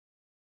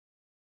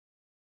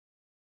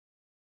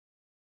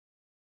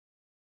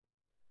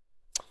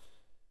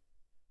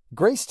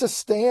Grace to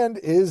Stand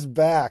is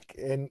back,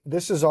 and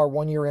this is our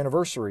 1 year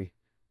anniversary.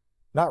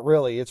 Not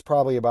really. It's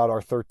probably about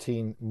our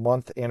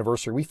 13-month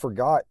anniversary. We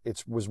forgot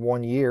it was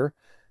 1 year.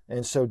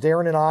 And so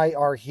Darin and I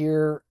are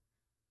here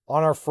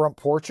on our front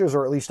porches,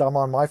 or at least I'm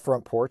on my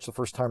front porch, the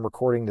first time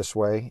recording this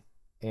way.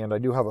 And I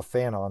do have a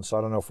fan on, so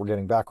I don't know if we're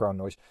getting background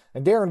noise.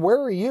 And Darin,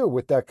 where are you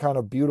with that kind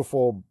of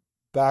beautiful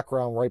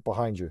background right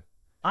behind you?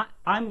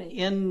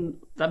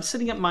 I'm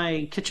sitting at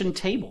my kitchen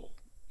table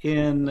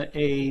in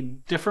a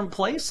different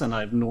place than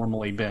I've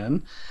normally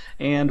been.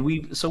 And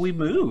we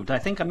moved. I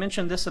think I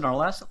mentioned this in our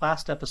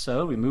last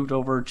episode. We moved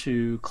over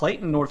to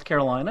Clayton, North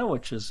Carolina,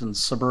 which is in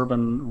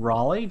suburban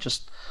Raleigh,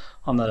 just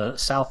on the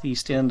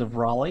southeast end of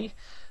Raleigh,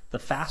 the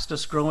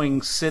fastest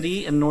growing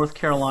city in North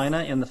Carolina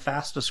and the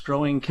fastest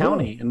growing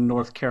county in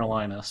North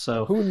Carolina.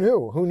 So who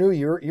knew? Who knew?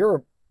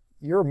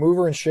 You're a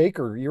mover and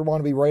shaker. You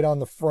want to be right on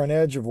the front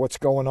edge of what's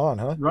going on,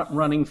 huh?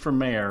 Running for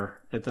mayor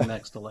at the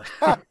next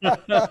election.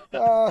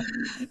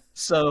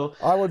 So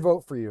I would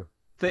vote for you.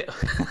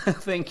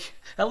 Think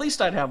at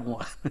least I'd have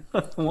one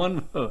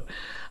one vote.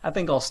 I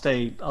think I'll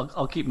stay.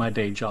 I'll keep my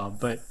day job.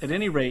 But at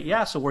any rate,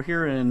 yeah. So we're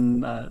here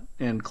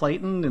in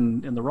Clayton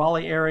in the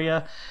Raleigh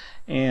area,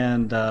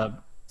 and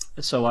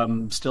so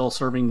I'm still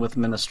serving with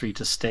Ministry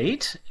to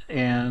State.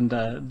 And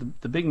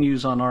the big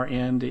news on our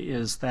end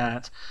is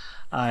that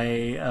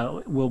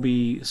I will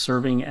be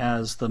serving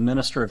as the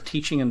Minister of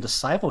Teaching and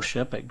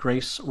Discipleship at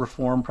Grace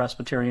Reformed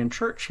Presbyterian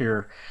Church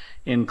here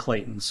in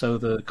Clayton. So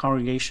the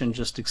congregation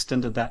just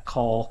extended that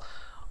call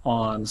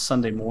on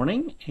Sunday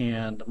morning,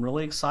 and I'm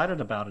really excited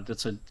about it.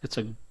 It's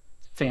a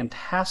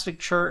fantastic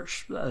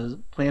church,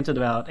 planted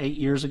about 8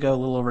 years ago, a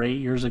little over 8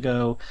 years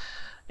ago,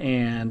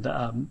 and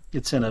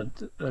it's in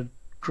a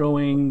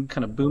growing,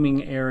 kind of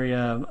booming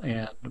area,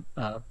 and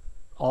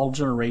all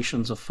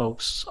generations of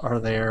folks are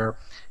there.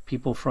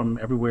 People from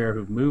everywhere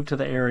who've moved to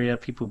the area,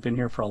 people who've been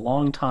here for a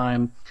long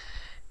time.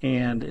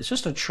 And it's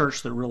just a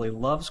church that really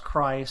loves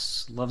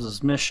Christ, loves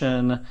his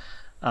mission.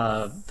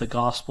 The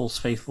gospel's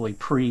faithfully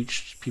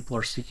preached. People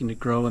are seeking to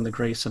grow in the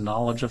grace and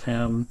knowledge of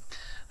him.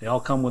 They all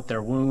come with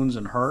their wounds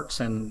and hurts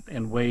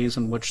and ways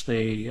in which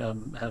they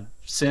have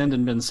sinned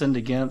and been sinned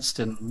against,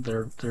 and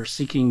they're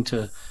seeking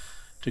to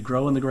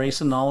grow in the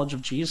grace and knowledge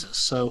of Jesus.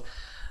 So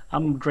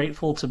I'm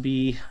grateful to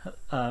be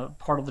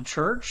part of the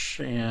church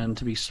and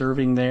to be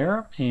serving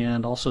there,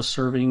 and also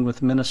serving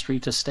with Ministry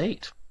to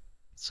State.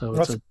 So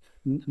it's a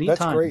neat That's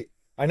time. great.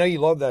 I know you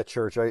love that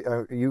church.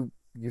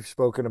 You've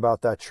spoken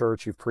about that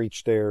church. You've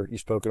preached there. You've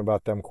spoken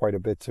about them quite a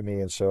bit to me,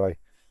 and so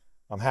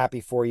I'm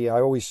happy for you.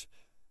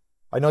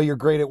 I know you're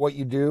great at what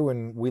you do,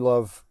 and we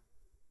love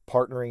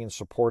partnering and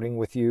supporting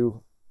with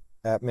you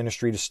at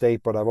Ministry to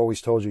State. But I've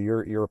always told you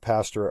you're a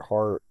pastor at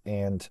heart,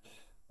 and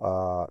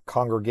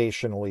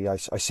congregationally,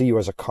 I see you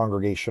as a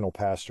congregational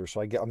pastor.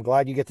 So I'm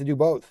glad you get to do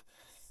both,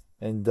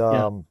 and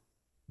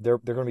they're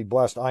going to be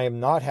blessed. I am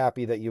not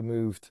happy that you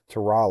moved to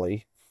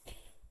Raleigh.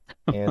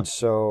 And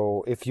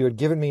so if you had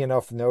given me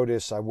enough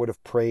notice, I would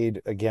have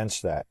prayed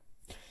against that.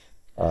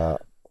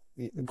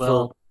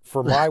 Well,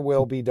 for my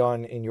will be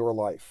done in your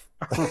life.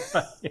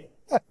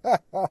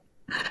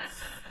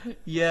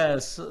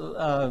 yes,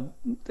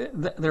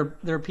 there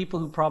are people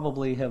who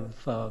probably have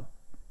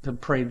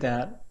prayed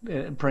that,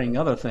 praying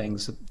other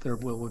things that their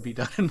will would be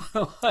done in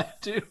my life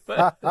too.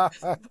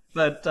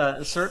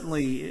 But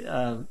certainly,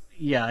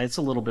 yeah, it's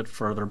a little bit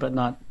further, but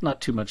not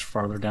too much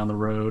farther down the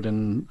road,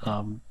 and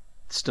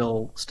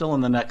still in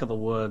the neck of the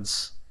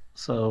woods.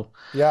 So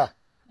yeah.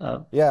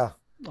 Well,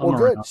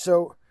 good.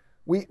 So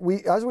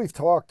we as we've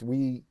talked,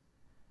 the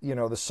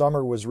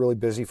summer was really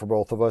busy for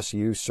both of us.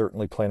 You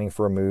certainly planning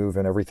for a move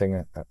and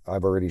everything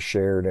I've already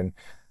shared, and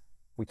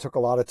we took a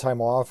lot of time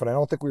off, and I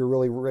don't think we were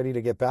really ready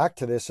to get back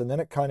to this. And then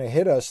it kind of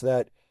hit us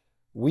that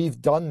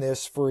we've done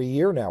this for a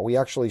year now. We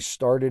actually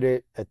started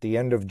it at the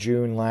end of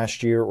June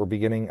last year, or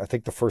I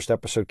think the first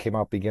episode came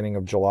out beginning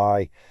of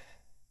July.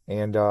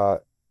 And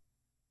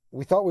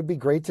we thought it would be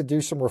great to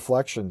do some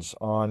reflections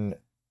on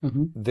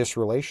this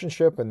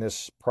relationship and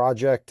this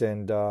project,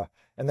 and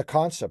the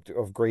concept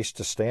of Grace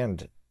to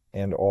Stand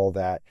and all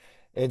that.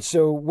 And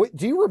so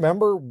do you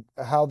remember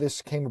how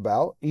this came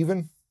about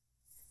even?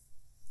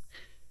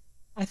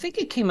 I think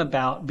it came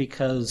about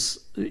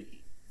because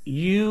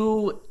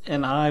you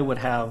and I would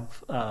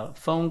have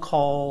phone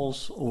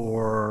calls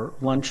or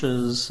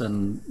lunches,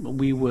 and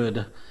we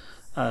would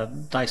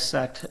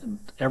dissect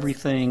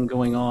everything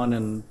going on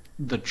in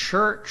the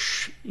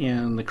church,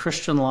 in the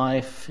Christian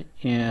life,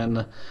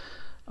 in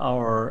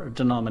our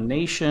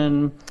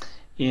denomination,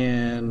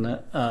 in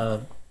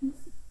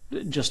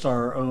just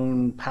our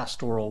own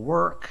pastoral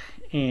work.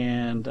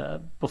 And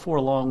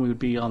before long, we would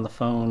be on the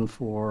phone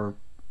for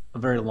a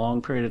very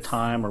long period of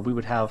time, or we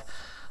would have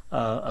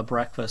a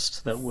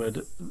breakfast that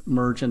would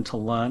merge into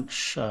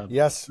lunch.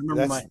 Yes, I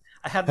remember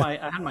I had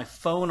my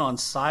phone on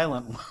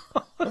silent.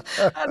 I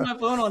had my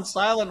phone on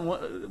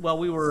silent while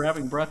we were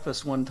having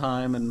breakfast one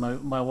time, and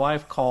my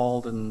wife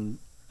called and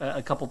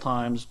a couple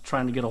times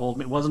trying to get a hold of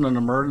me. It wasn't an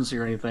emergency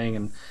or anything,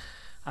 and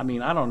I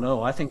mean, I don't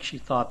know. I think she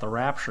thought the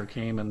rapture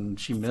came and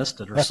she missed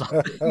it or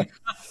something.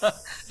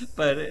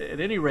 But at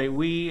any rate,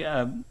 we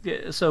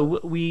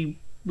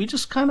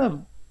just kind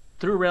of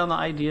threw around the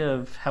idea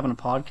of having a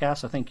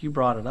podcast. I think you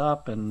brought it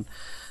up, and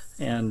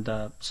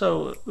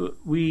so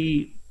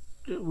we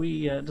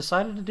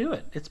decided to do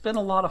it. It's been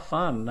a lot of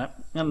fun,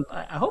 and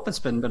I hope it's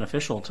been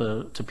beneficial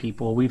to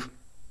people. We've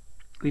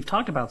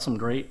talked about some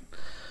great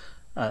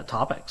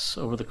topics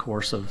over the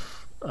course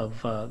of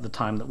the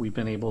time that we've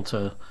been able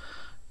to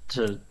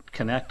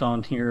connect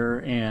on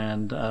here,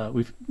 and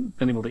we've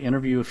been able to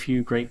interview a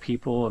few great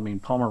people. I mean,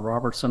 Palmer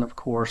Robertson, of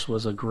course,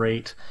 was a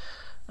great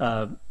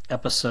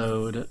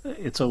episode.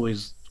 It's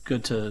always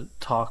good to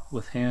talk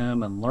with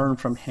him and learn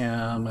from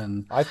him.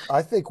 And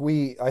I think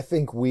we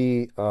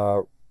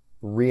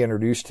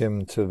reintroduced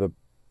him to the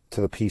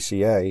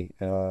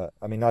PCA.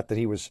 I mean, not that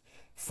he was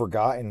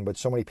forgotten, but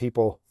so many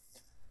people.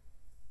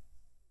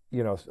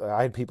 You know,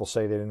 I had people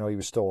say they didn't know he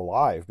was still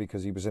alive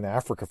because he was in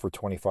Africa for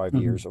 25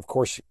 years. Of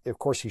course,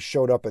 he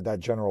showed up at that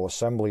General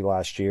Assembly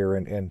last year,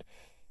 and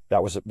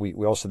that was we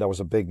all said that was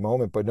a big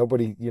moment. But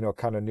nobody,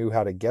 kind of knew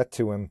how to get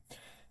to him,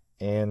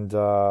 and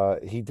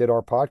he did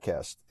our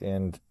podcast,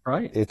 and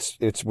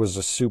it was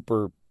a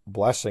super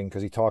blessing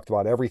because he talked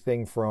about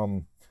everything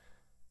from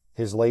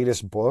his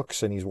latest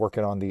books, and he's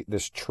working on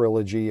this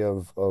trilogy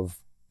of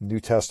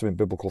New Testament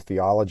biblical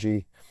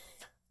theology,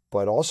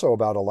 but also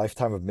about a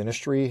lifetime of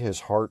ministry, his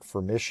heart for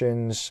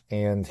missions,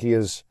 and he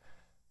has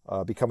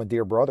become a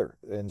dear brother.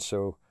 And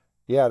so,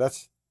 yeah,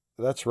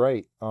 that's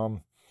right.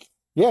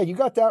 Yeah, you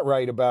got that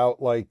right about,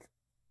 I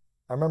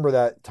remember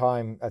that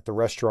time at the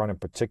restaurant in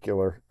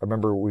particular. I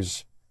remember I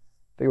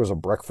think it was a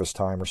breakfast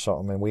time or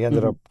something, and we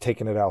ended up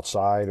taking it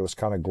outside. It was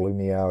kind of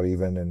gloomy out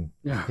even, and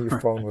your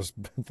phone was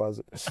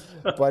buzzing.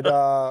 But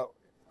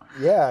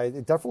yeah,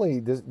 it definitely,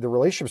 the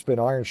relationship's been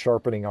iron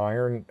sharpening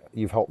iron.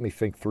 You've helped me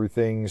think through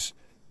things.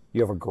 You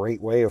have a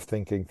great way of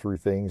thinking through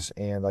things.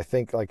 And I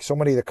think so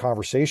many of the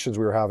conversations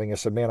we were having, I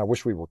said, man, I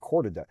wish we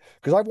recorded that.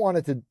 Because I've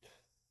wanted to,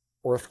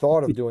 or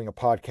thought of doing a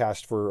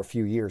podcast for a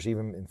few years,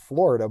 even in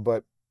Florida.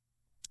 But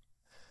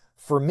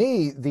for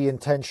me, the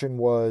intention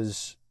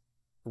was,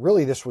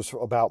 really this was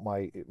about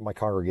my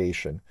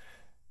congregation.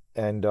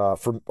 And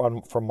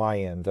from my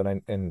end,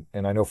 and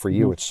I know for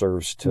you, it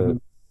serves to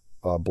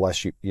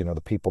bless you, the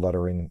people that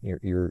are in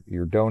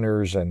your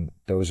donors and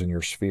those in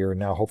your sphere. And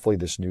now hopefully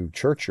this new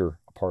church you're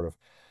a part of.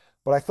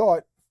 But I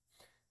thought,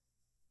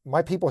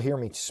 my people hear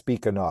me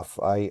speak enough.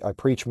 I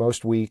preach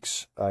most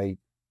weeks. I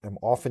am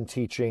often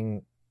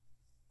teaching.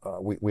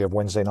 We have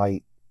Wednesday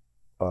night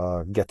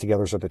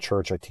get-togethers at the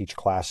church. I teach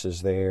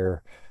classes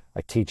there.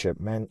 I teach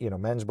at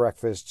men's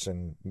breakfasts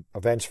and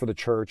events for the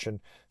church. And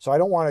so I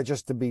don't want it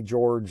just to be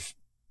George,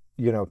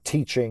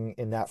 teaching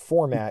in that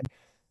format.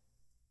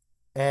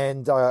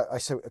 And I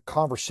said a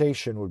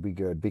conversation would be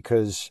good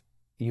because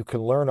you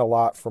can learn a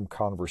lot from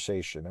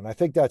conversation. And I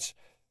think that's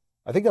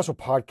what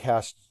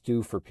podcasts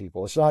do for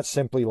people. It's not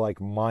simply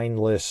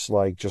mindless,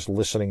 just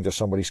listening to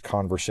somebody's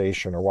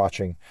conversation or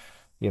watching,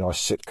 a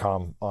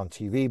sitcom on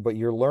TV, but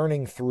you're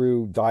learning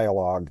through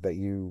dialogue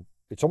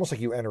it's almost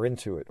like you enter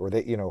into it, or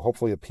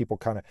hopefully the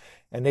people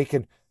and they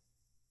can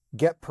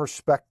get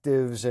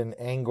perspectives and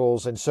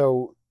angles. And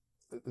so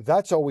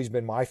that's always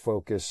been my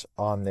focus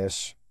on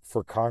this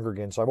for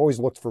congregants. I've always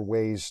looked for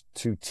ways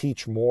to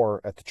teach more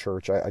at the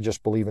church. I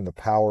just believe in the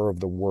power of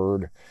the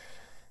word,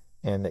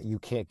 and that you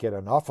can't get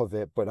enough of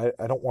it, but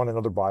I don't want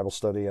another Bible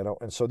study.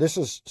 And so this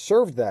has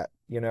served that,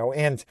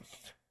 and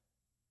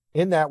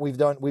in that we've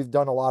done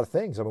a lot of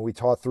things. I mean, we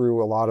taught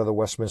through a lot of the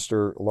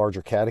Westminster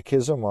Larger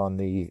Catechism on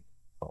the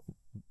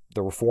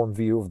Reformed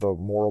view of the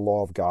moral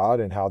law of God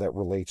and how that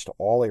relates to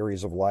all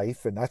areas of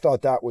life. And I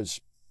thought that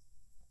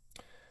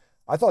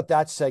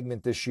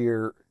segment this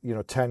year,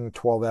 10,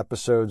 12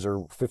 episodes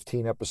or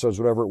 15 episodes,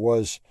 whatever it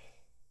was,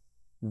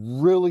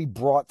 really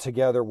brought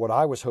together what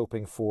I was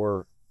hoping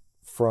for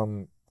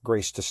from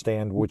Grace to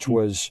Stand, which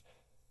was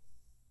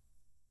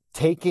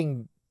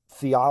taking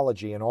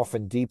theology, and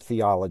often deep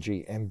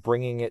theology, and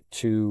bringing it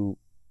to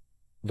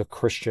the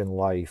Christian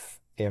life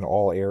in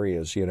all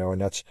areas,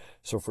 and that's,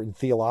 so for in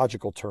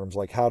theological terms,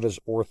 how does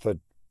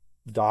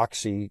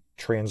orthodoxy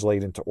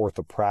translate into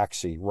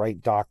orthopraxy,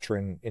 right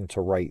doctrine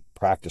into right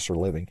practice or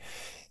living?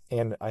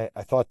 And I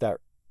thought that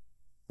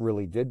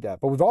really did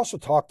that. But we've also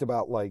talked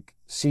about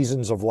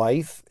seasons of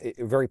life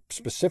very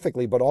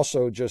specifically, but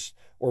also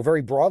or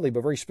very broadly,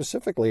 but very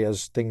specifically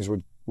as things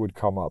would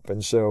come up.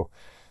 And so,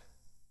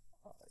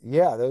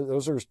 yeah,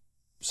 those are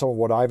some of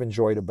what I've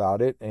enjoyed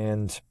about it.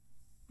 And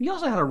you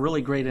also had a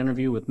really great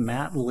interview with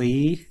Matt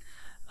Lee,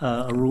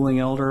 a ruling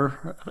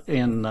elder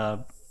in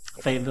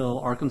Fayetteville,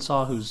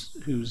 Arkansas,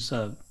 who's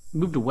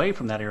moved away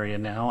from that area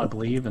now, I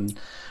believe,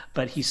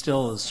 but he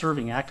still is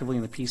serving actively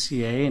in the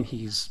PCA, and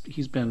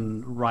he's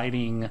been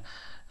writing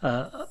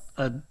a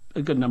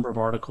good number of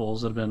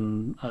articles that have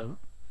been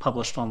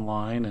published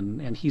online,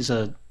 and he's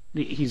an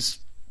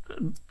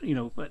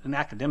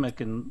academic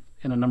in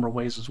a number of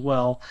ways as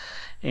well.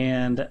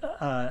 And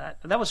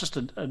that was just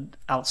an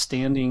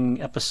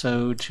outstanding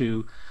episode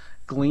to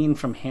glean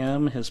from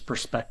him his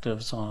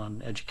perspectives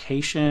on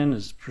education,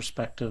 his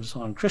perspectives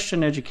on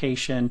Christian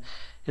education,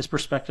 his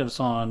perspectives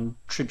on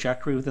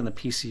trajectory within the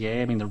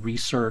PCA. I mean, the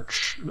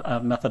research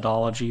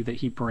methodology that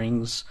he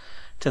brings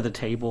to the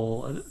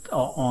table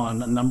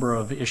on a number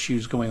of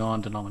issues going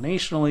on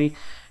denominationally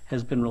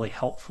has been really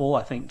helpful,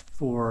 I think,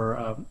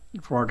 for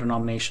our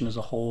denomination as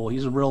a whole.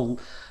 He's a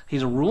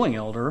ruling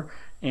elder,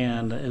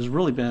 and has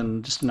really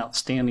been just an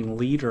outstanding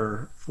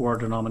leader for our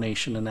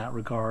denomination in that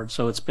regard.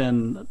 So it's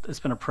been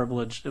a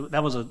privilege.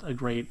 That was a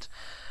great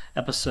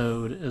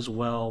episode as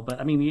well. But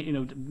I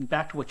mean,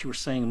 back to what you were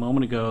saying a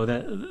moment ago,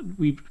 that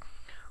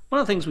one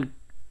of the things we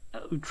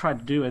tried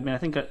to do. I mean, I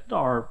think the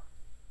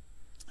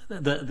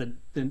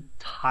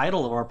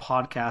title of our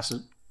podcast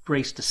is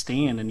 "Grace to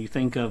Stand," and you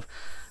think of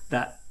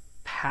that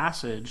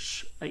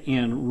passage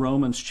in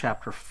Romans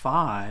chapter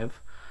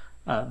 5,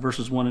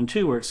 verses 1 and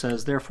 2, where it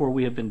says, "Therefore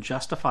we have been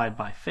justified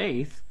by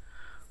faith.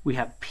 We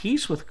have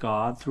peace with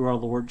God through our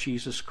Lord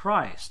Jesus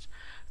Christ.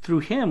 Through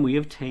him we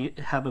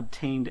have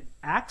obtained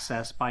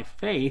access by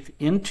faith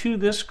into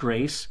this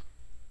grace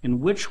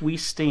in which we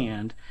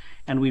stand,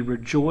 and we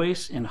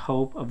rejoice in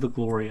hope of the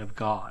glory of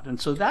God."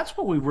 And so that's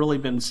what we've really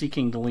been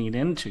seeking to lean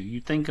into. You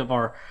think of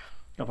our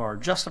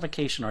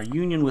justification, our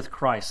union with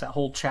Christ, that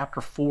whole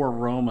chapter 4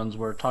 Romans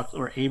where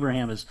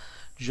Abraham is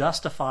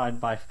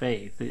justified by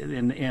faith,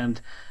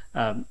 and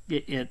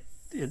it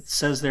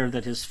says there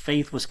that his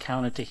faith was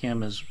counted to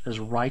him as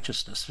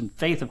righteousness, and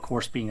faith, of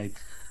course, being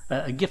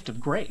a gift of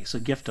grace, a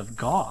gift of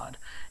God.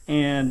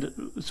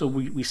 And so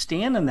we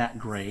stand in that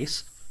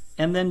grace.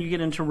 And then you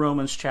get into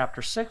Romans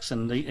chapter 6,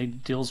 and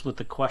it deals with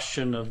the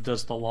question of,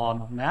 does the law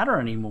not matter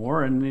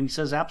anymore? And he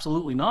says,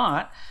 absolutely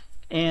not.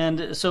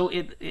 And so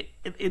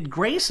it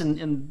grace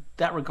in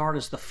that regard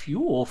is the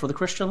fuel for the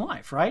Christian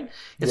life, right?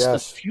 It's the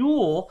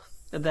fuel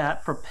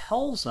that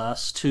propels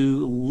us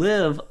to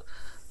live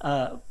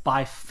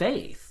by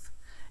faith.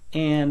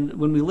 And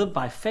when we live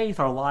by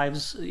faith, our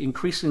lives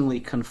increasingly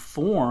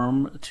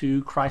conform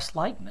to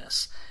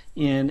Christ-likeness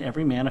in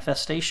every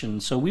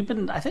manifestation. So we've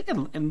been, I think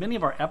in many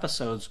of our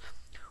episodes,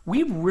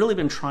 we've really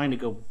been trying to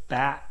go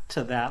back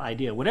to that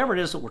idea. Whatever it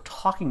is that we're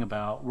talking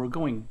about, we're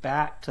going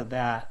back to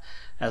that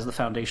as the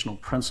foundational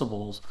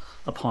principles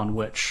upon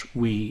which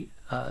we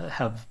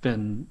have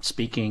been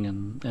speaking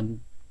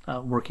and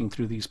working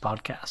through these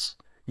podcasts.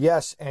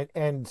 Yes,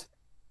 and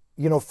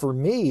for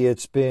me,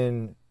 it's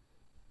been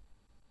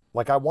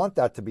like, I want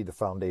that to be the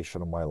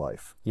foundation of my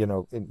life,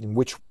 in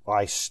which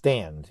I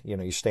stand.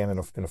 You stand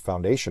in a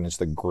foundation. It's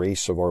the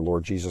grace of our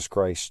Lord Jesus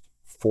Christ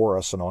for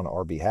us and on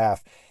our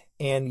behalf.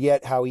 And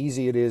yet how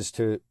easy it is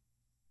to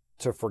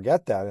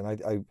forget that.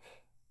 And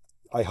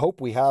I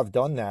hope we have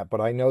done that, but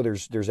I know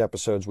there's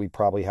episodes we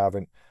probably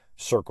haven't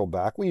circled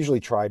back. We usually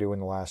try to, in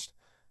the last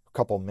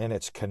couple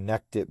minutes,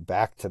 connect it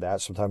back to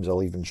that. Sometimes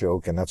I'll even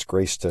joke, and that's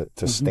grace to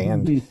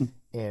stand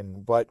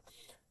in. But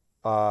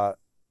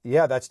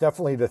yeah, that's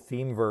definitely the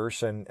theme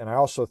verse. And I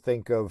also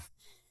think of,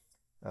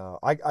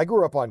 I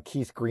grew up on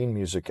Keith Green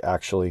music,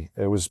 actually.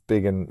 It was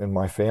big in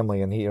my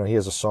family, and he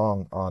has a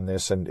song on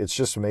this, and it's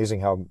just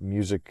amazing how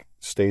music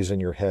stays in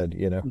your head,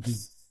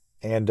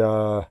 And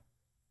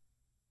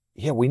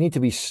yeah, we need to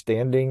be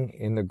standing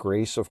in the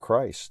grace of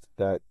Christ,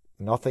 that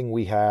nothing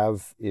we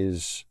have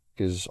is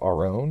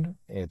our own.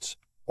 It's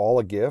all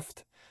a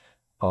gift.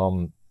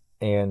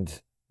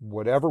 And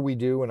whatever we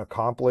do and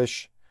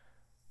accomplish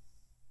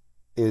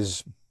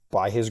is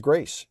by his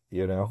grace,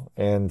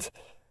 and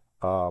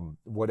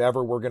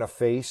whatever we're going to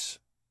face,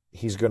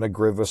 he's going to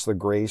give us the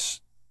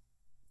grace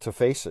to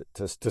face it,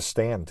 to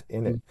stand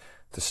in it,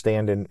 to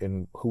stand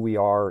in who we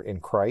are in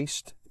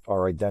Christ,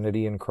 our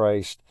identity in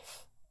Christ,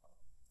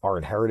 our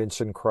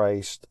inheritance in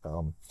Christ.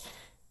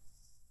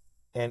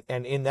 And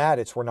in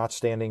that, we're not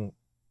standing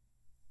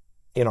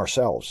in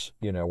ourselves.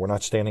 We're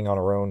not standing on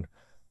our own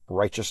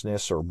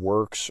righteousness or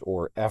works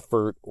or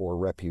effort or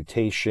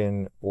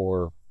reputation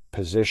or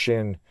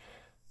position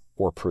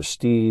or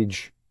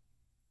prestige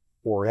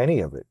or any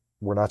of it.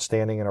 We're not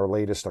standing in our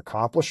latest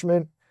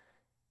accomplishment,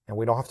 and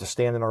we don't have to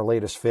stand in our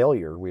latest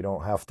failure. We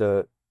don't have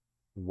to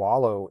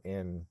wallow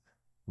in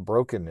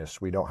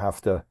brokenness. We don't have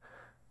to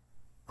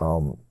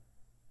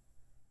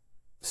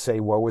say,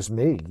 woe is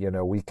me.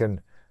 We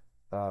can,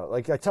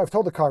 like I've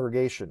told the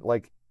congregation,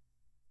 like,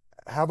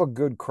 have a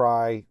good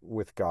cry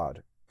with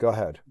God. Go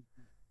ahead.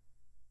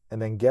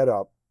 And then get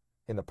up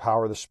in the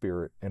power of the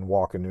Spirit and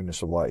walk in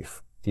newness of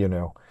life,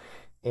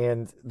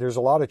 And there's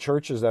a lot of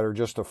churches that are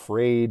just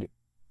afraid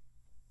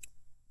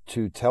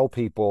to tell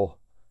people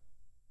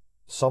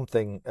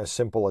something as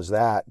simple as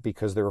that,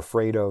 because they're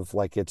afraid of,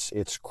 like,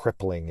 it's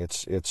crippling,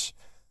 it's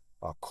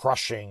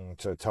crushing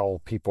to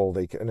tell people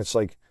they can. And it's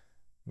like,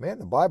 man,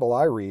 the Bible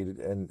I read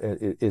and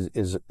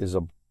is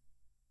a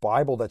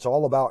Bible that's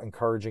all about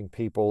encouraging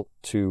people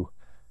to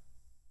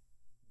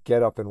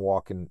get up and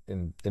walk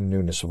in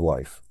newness of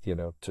life,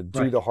 to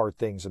do the hard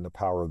things in the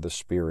power of the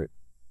Spirit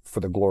for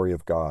the glory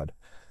of God.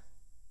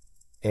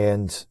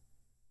 And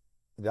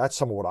that's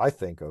some of what I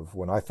think of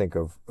when I think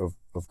of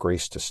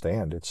grace to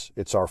stand.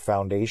 It's our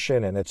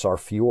foundation, and it's our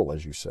fuel,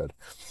 as you said.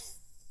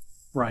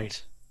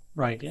 Right,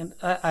 right. And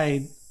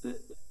I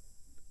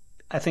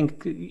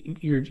think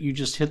you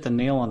just hit the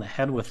nail on the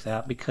head with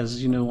that,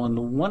 because on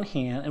the one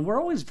hand, and we're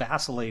always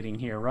vacillating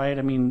here, right?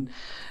 I mean,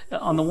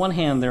 on the one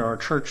hand, there are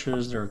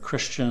churches, there are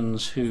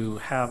Christians who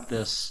have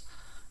this.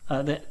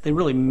 They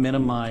really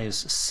minimize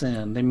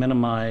sin. They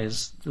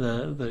minimize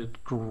the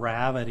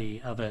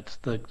gravity of it,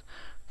 the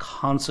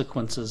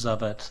consequences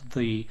of it,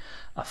 the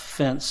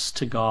offense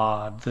to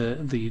God,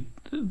 the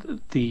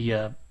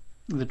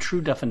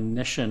true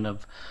definition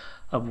of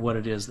what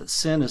it is, that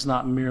sin is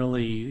not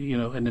merely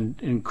an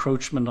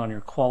encroachment on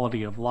your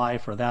quality of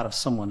life or that of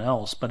someone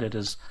else, but it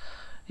is,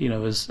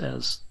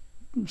 as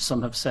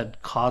some have said,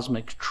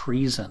 cosmic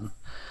treason.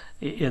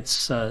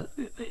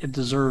 It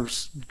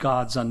deserves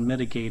God's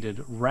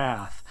unmitigated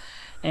wrath,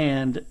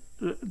 and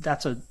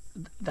that's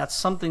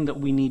something that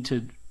we need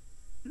to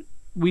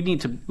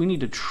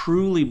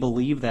truly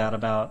believe that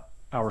about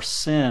our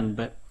sin.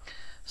 But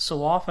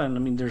so often, I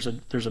mean, there's a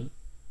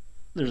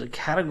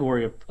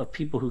category of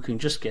people who can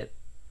just get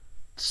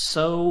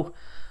so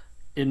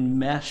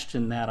enmeshed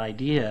in that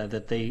idea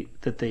that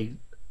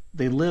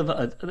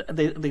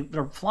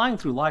they're flying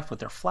through life with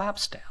their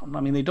flaps down.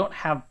 I mean, they don't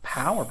have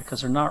power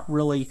because they're not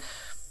really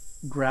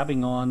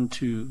grabbing on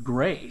to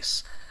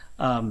grace.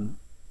 And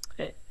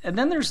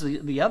then there's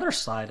the other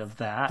side of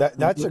that.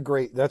 That's a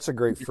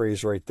great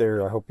phrase right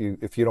there. I hope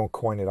if you don't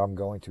coin it, I'm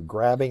going to.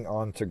 Grabbing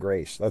onto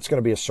grace. That's going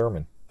to be a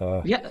sermon.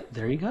 Yeah,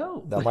 there you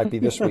go. That might be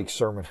this week's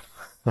sermon.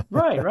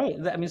 Right.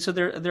 I mean, so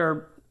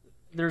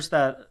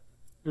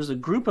there's a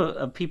group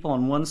of people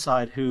on one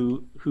side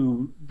who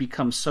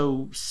become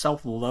so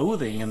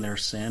self-loathing in their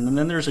sin, and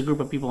then there's a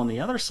group of people on the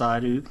other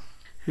side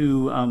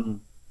who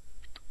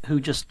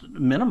just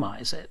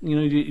minimize it.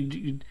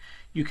 You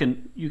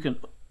can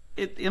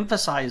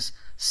emphasize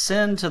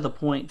sin to the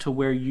point to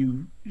where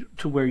you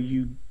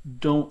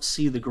don't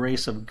see the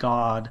grace of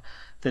God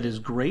that is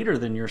greater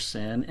than your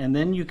sin, and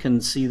then you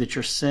can see that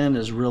your sin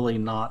is really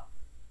not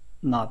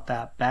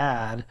that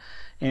bad,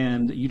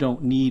 and you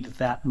don't need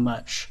that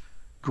much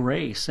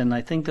grace. And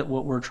I think that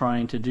what we're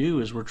trying to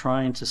do is we're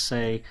trying to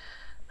say,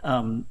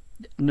 no,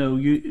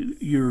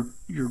 you're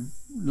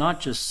not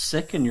just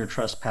sick in your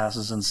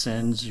trespasses and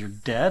sins, you're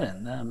dead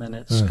in them, and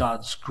it's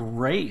God's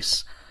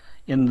grace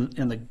in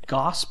the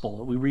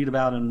gospel we read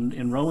about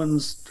in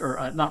Romans,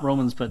 or not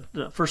Romans, but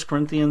 1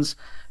 Corinthians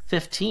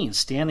 15,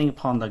 standing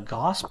upon the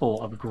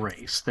gospel of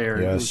grace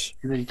there. Yes.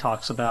 That he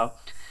talks about.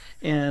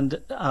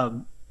 And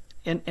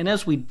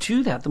as we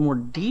do that, the more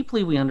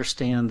deeply we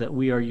understand that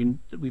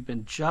we've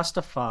been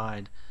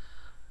justified,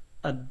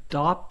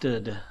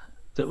 adopted,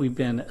 that we've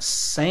been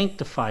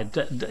sanctified,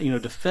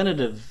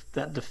 definitive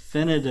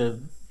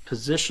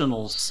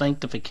positional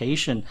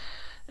sanctification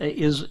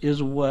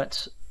is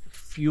what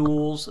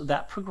fuels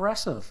that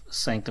progressive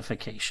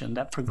sanctification,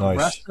 that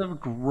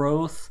progressive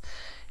growth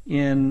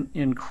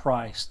in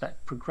Christ,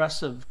 that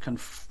progressive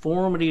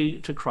conformity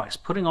to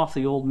Christ, putting off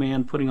the old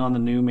man, putting on the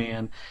new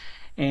man.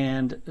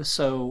 And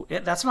so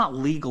that's not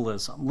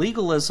legalism.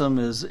 Legalism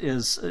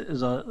is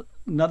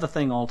another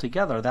thing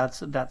altogether.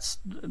 That's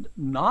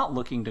not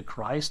looking to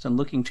Christ and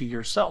looking to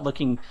yourself,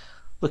 looking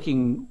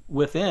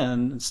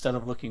within instead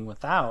of looking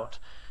without,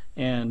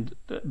 and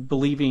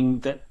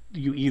believing that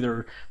you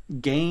either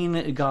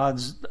gain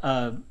God's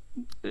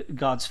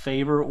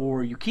favor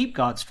or you keep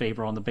God's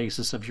favor on the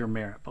basis of your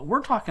merit. But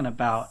we're talking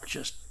about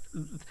just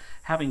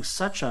having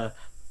such a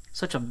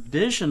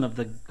vision of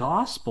the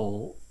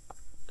gospel,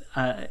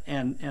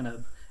 and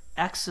an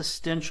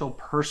existential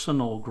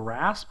personal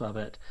grasp of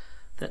it,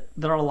 that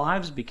our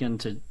lives begin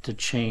to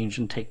change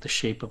and take the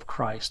shape of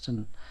Christ.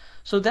 And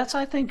so that's,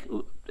 I think,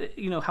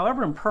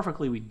 however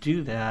imperfectly we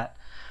do that,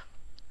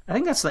 I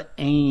think that's the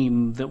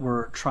aim that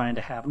we're trying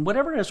to have, and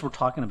whatever it is we're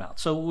talking about.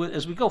 So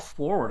as we go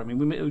forward, I mean,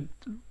 we may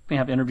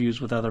have interviews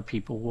with other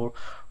people. We're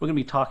going to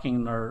be talking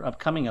in our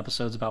upcoming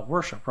episodes about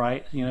worship,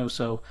 right?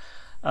 So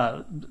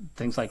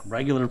things like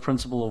regular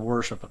principle of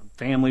worship,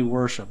 family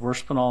worship,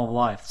 worship in all of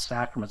life,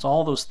 sacraments,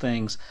 all those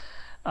things,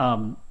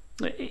 and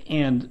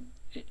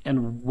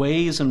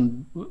ways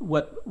in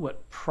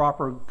what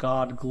proper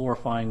God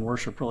glorifying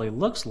worship really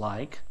looks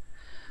like,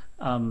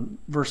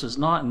 versus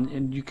not.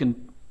 And you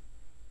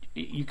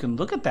can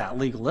look at that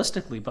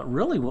legalistically, but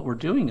really what we're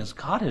doing is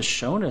God has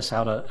shown us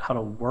how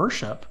to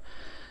worship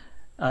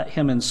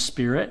Him in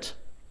spirit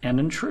and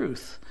in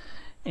truth.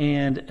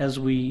 And as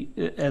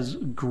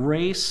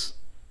grace,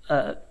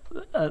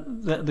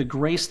 the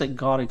grace that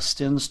God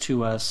extends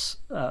to us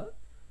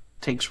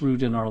takes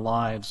root in our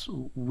lives,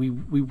 we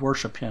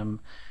worship Him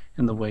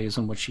in the ways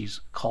in which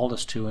He's called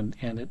us to, and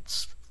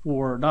it's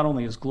for not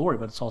only His glory,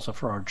 but it's also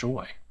for our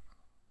joy.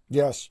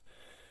 Yes,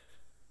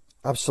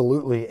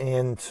 absolutely.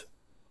 And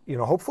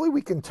hopefully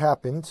we can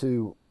tap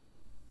into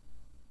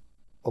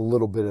a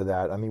little bit of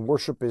that. I mean,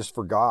 worship is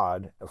for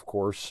God, of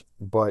course,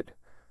 but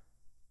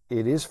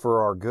it is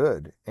for our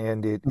good,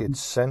 and it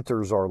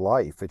centers our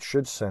life. It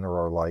should center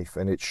our life,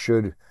 and it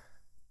should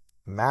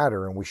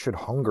matter, and we should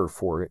hunger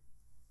for it.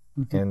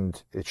 Mm-hmm.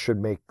 And it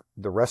should make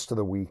the rest of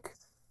the week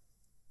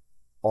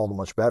all the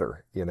much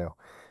better,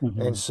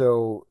 Mm-hmm. And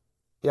so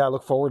Yeah, I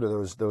look forward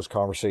to those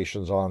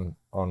conversations on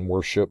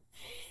worship.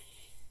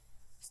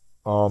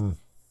 Where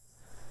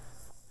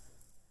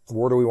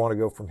do we want to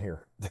go from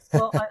here?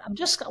 Well, I'm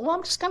just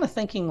kind of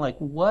thinking like,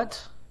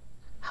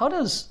 how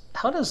does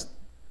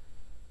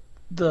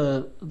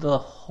the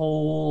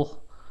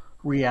whole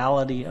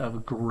reality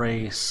of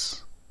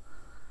grace,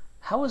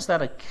 how is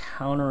that a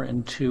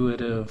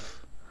counterintuitive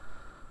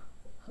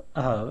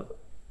uh,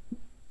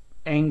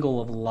 angle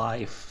of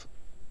life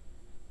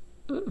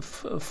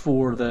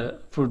for the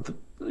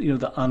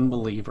the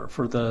unbeliever,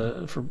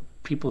 for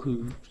people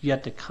who've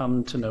yet to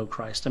come to know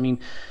Christ? I mean,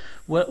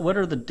 what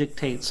are the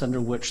dictates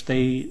under which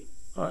they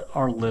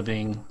are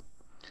living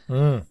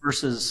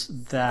versus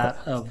that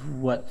of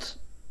what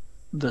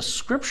the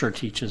Scripture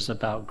teaches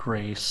about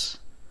grace,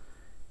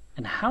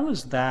 and how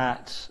is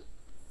that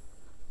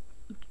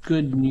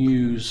good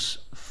news?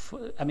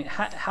 I mean,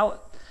 how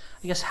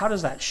I guess how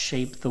does that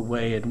shape the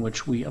way in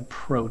which we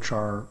approach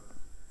our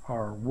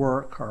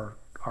work, our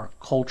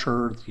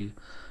culture, the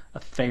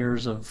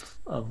affairs of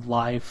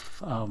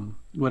life,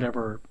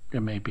 whatever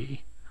it may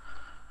be?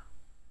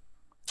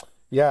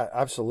 Yeah,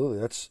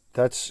 absolutely.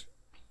 That's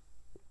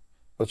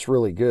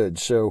really good.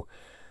 So,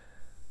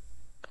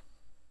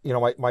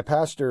 my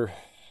pastor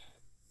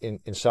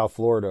in South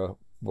Florida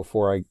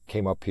before I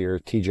came up here,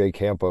 TJ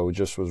Campo,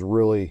 just was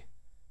really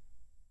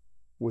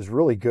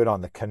good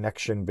on the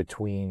connection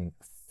between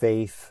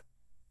faith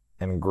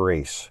and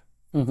grace.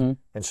 Mm-hmm.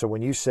 And so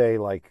when you say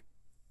like,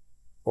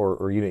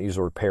 or you didn't use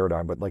the word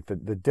paradigm, but like the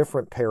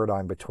different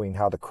paradigm between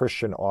how the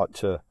Christian ought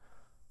to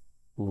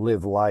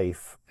live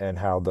life and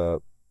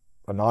how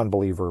a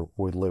non-believer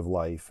would live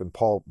life. And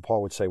Paul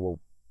would say, well,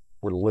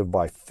 we're to live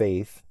by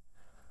faith,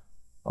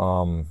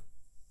 by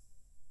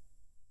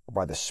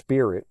the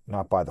Spirit,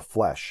 not by the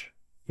flesh,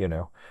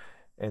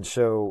 And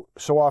so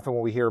often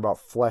when we hear about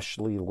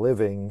fleshly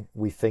living,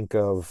 we think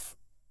of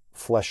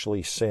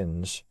fleshly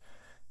sins,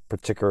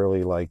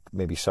 particularly like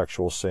maybe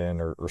sexual sin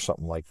or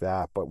something like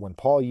that. But when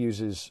Paul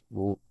uses,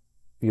 to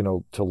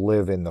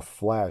live in the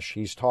flesh,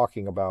 he's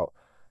talking about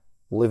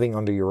living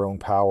under your own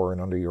power and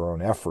under your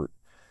own effort,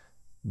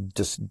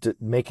 just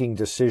making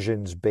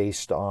decisions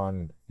based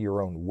on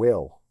your own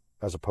will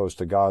as opposed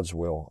to God's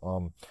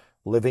will.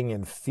 Living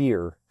in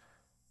fear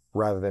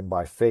rather than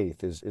by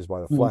faith is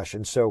by the flesh.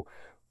 And so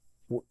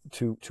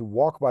to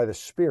walk by the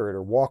Spirit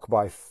or walk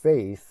by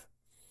faith,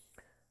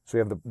 so we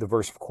have the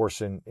verse, of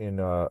course, in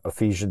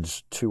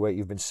Ephesians 2:8,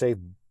 you've been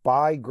saved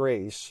by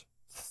grace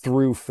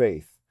through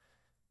faith.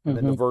 And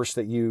then the verse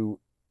that you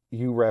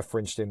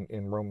referenced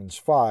in Romans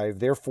 5,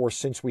 therefore,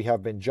 since we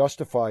have been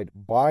justified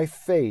by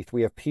faith,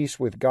 we have peace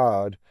with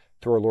God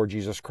through our Lord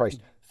Jesus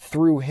Christ.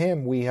 Through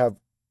him, we have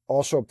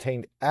also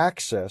obtained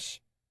access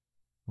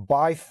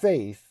by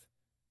faith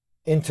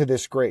into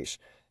this grace.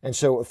 And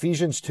so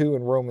Ephesians 2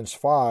 and Romans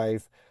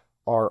 5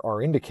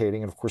 are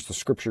indicating, and of course the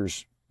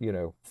scriptures,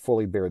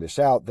 fully bear this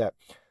out, that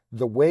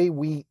the way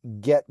we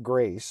get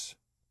grace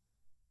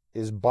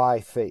is by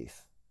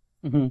faith.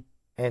 Mm-hmm.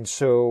 And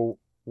so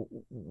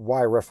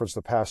why I reference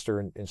the pastor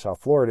in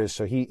South Florida is,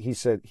 so he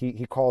said,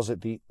 he calls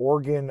it the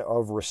organ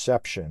of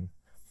reception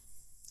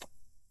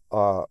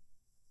of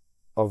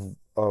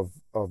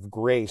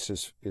grace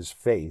is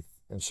faith.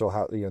 And so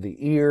how, the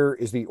ear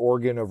is the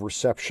organ of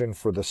reception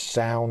for the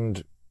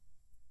sound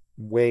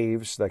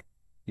waves that,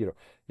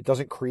 it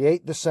doesn't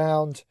create the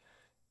sound,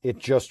 it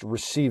just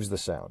receives the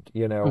sound,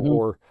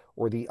 or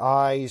the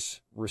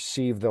eyes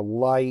receive the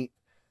light.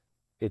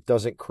 It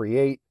doesn't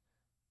create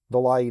the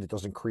light, it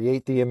doesn't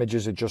create the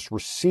images, it just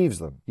receives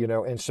them,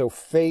 and so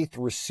faith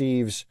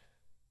receives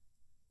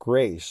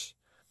grace.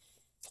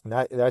 And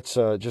that's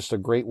just a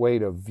great way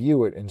to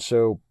view it. And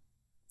so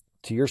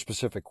to your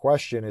specific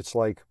question, it's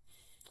like,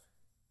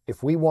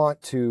 if we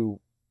want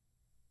to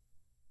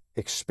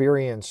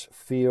experience,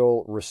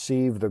 feel,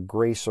 receive the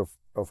grace of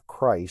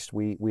Christ,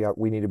 we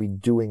need to be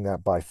doing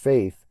that by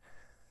faith.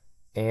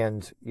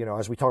 And,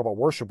 as we talk about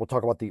worship, we'll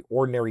talk about the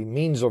ordinary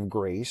means of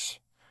grace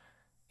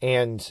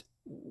and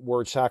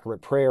word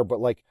sacrament prayer, but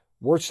like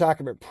word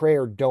sacrament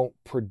prayer don't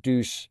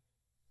produce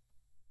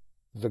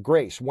the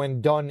grace.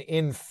 When done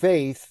in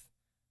faith,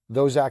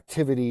 through those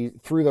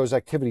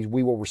activities,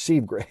 we will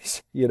receive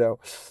grace,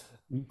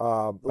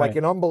 Like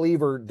an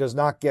unbeliever does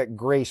not get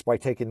grace by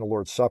taking the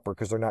Lord's Supper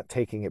because they're not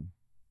taking it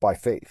by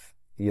faith,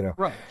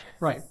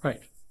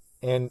 Right.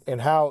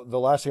 And how, the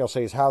last thing I'll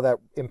say is how that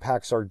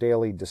impacts our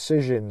daily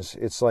decisions.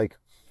 It's like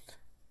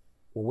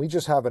when we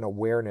just have an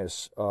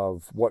awareness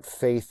of what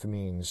faith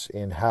means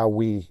in how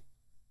we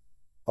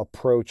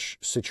approach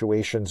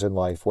situations in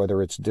life,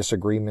 whether it's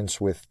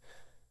disagreements with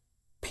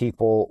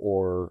people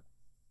or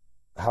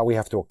how we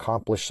have to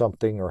accomplish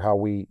something or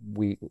how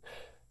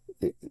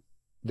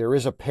there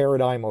is a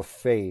paradigm of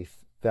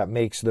faith that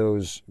makes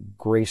those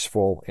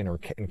graceful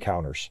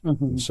encounters.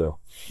 Mm-hmm. So,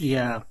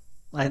 yeah,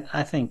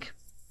 I think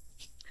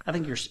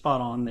you're spot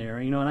on there.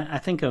 And I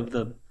think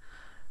of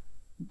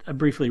I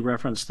briefly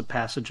referenced the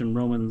passage in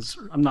Romans.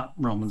 I'm not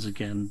Romans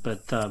again,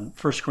 but 1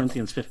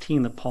 Corinthians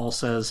 15 that Paul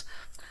says,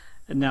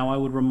 "Now I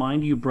would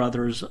remind you,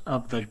 brothers,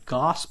 of the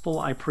gospel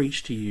I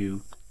preached to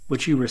you,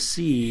 which you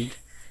received,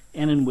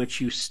 and in which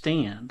you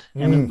stand,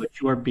 and in Mm,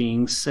 which you are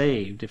being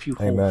saved, if you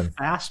hold amen.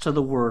 fast to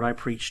the word I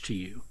preach to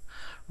you.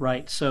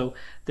 Right? So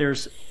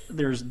there's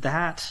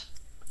that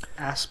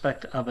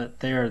aspect of it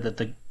there,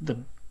 that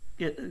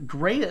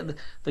great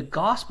the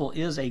gospel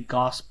is a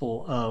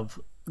gospel of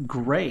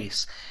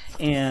grace.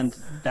 And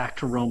back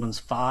to Romans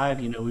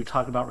 5, we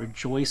talk about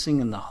rejoicing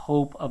in the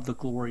hope of the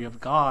glory of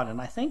God. And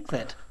I think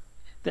that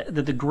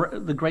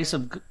the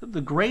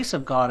grace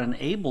of God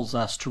enables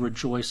us to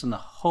rejoice in the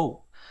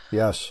hope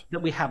Yes.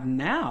 that we have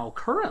now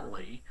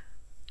currently,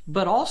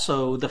 but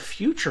also the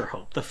future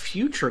hope, the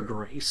future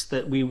grace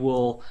that we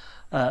will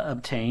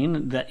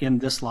obtain, that in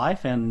this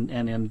life and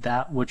in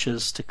that which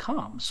is to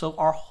come. So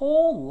our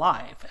whole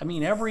life, I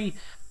mean, every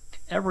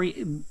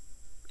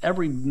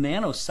every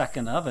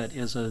nanosecond of it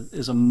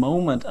is a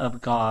moment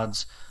of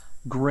God's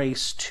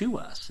grace to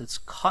us.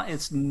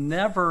 It's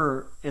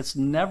never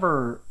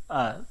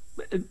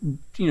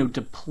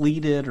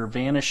depleted or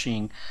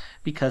vanishing,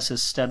 because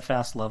His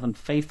steadfast love and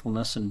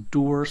faithfulness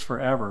endures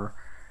forever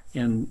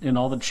in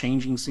all the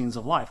changing scenes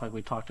of life, like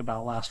we talked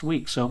about last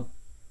week. So,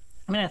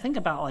 I mean, I think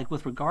about, like,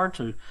 with regard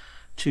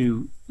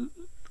to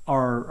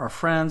our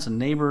friends and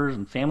neighbors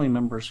and family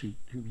members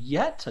who've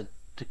yet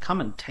to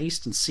come and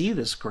taste and see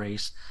this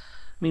grace.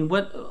 I mean,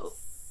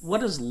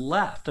 what is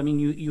left? I mean,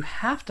 you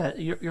have to,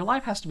 your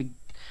life has to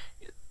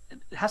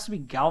be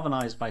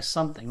galvanized by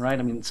something, right?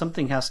 I mean,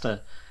 something has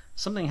to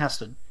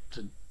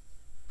to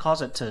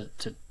cause it to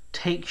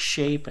take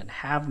shape and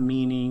have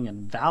meaning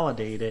and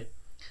validate it.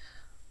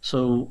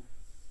 So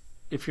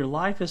if your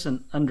life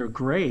isn't under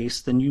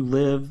grace, then you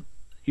live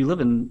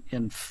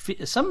in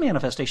some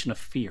manifestation of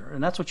fear,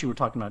 and that's what you were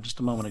talking about just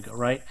a moment ago,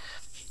 right?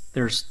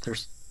 There's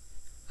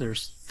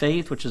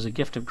faith, which is a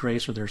gift of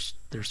grace, or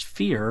there's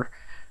fear.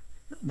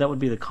 That would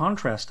be the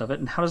contrast of it.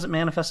 And how does it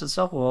manifest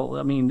itself? Well,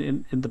 I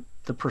mean, in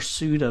the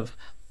pursuit of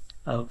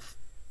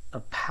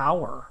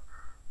power,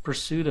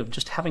 pursuit of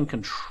just having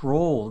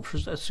control,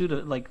 pursuit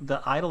of, like, the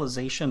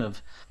idolization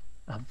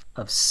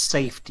of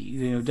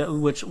safety,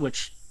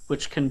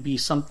 which can be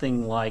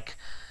something like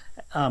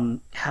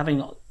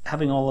having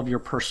all of your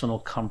personal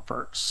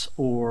comforts,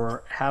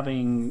 or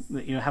having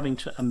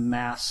to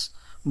amass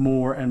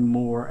more and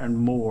more and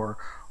more,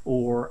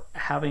 or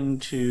having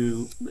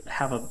to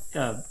have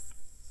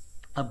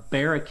a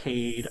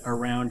barricade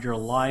around your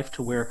life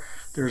to where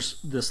there's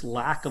this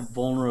lack of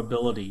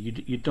vulnerability.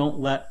 You don't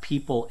let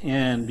people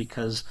in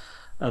because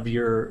of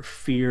your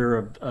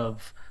fear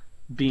of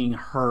being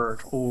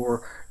hurt,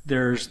 or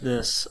there's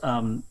this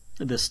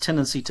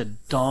tendency to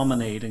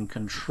dominate and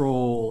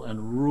control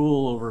and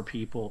rule over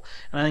people.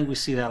 And I think we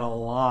see that a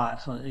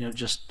lot,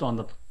 just on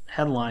the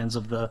headlines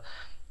of the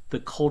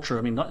culture.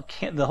 I mean,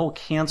 the whole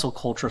cancel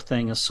culture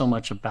thing is so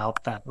much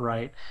about that,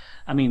 right?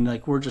 I mean,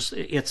 like, we're just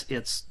it's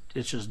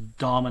just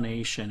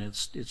domination.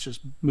 It's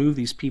just move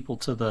these people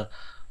to the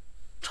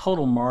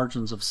total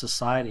margins of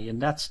society, and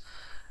that's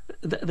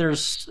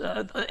there's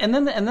and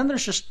then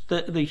there's just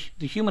the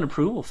human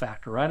approval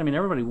factor, right? I mean,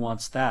 everybody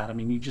wants that. I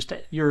mean,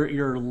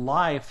 your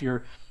life,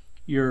 your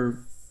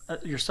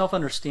self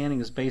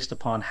understanding is based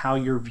upon how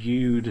you're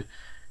viewed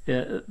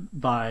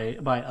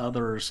by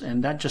others,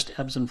 and that just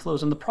ebbs and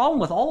flows. And the problem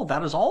with all of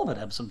that is all of it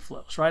ebbs and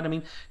flows, right? I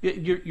mean,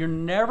 you're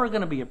never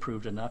going to be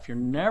approved enough. You're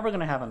never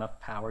going to have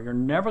enough power. You're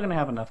never going to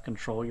have enough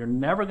control. You're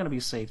never going to be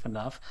safe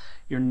enough.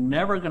 You're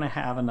never going to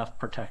have enough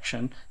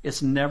protection.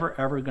 It's never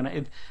ever going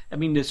to. I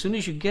mean, as soon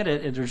as you get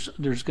it,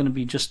 there's going to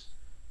be just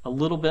a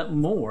little bit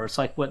more. It's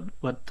like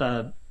what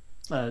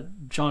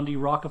John D.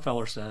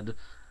 Rockefeller said.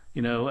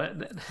 You know,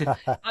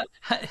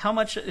 how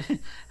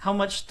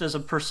much does a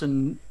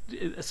person?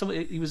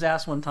 Somebody, he was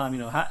asked one time,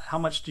 how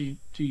much do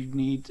you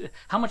need?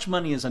 How much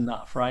money is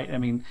enough, right? I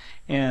mean,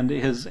 and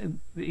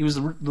he was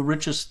the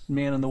richest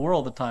man in the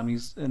world at the time.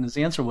 And his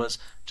answer was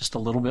just a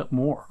little bit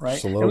more, right?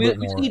 Just a little bit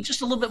more. We need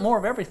just a little bit more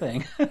of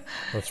everything.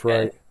 That's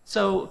right.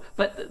 So,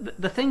 but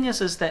the thing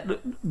is that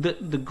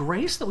the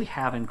grace that we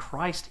have in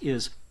Christ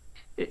is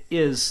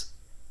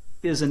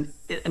an.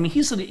 I mean,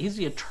 he's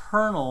the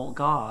eternal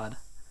God.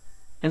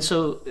 And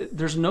so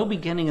there's no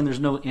beginning and there's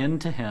no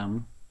end to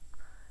Him.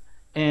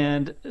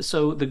 And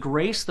so the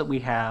grace that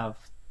we have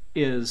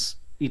is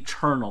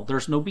eternal.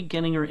 There's no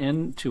beginning or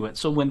end to it.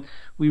 So when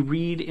we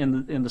read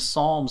in the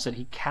Psalms that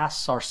He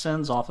casts our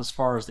sins off as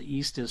far as the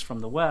east is from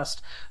the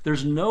west,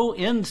 there's no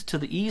end to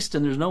the east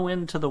and there's no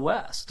end to the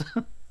west.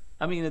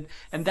 I mean,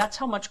 and that's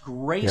how much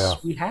grace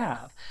we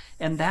have.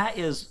 And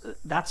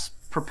that's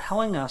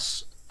propelling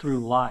us through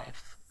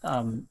life.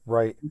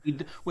 Right.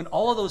 When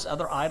all of those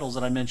other idols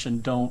that I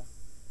mentioned don't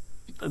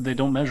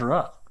measure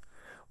up.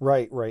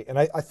 Right. And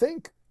I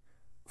think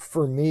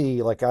for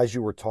me, like, as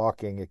you were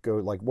talking, it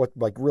goes like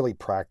really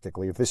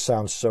practically, if this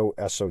sounds so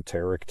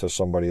esoteric to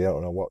somebody, I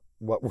don't know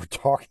what we're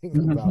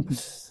talking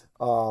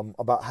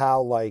about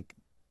how, like,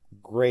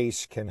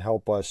 grace can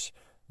help us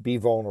be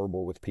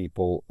vulnerable with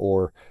people,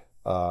 or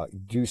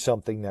do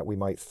something that we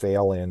might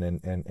fail in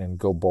and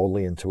go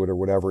boldly into it, or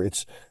whatever.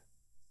 It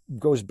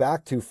goes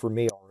back to, for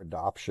me, our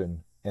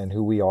adoption and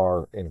who we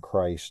are in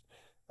Christ.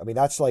 I mean,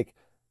 that's like,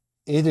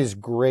 it is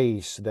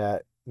grace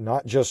that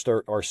not just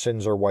our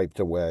sins are wiped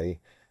away,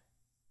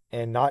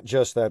 and not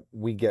just that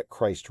we get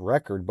Christ's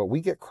record, but we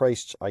get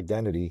Christ's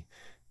identity.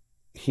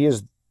 He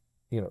is,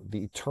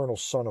 the eternal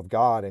Son of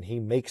God, and he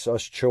makes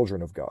us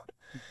children of God.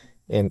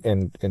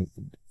 And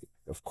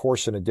of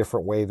course, in a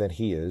different way than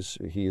he is.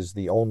 He is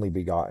the only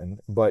begotten.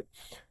 But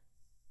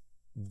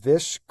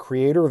this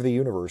creator of the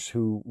universe,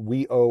 who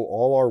we owe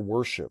all our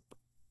worship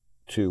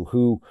to,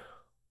 who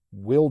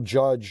will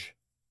judge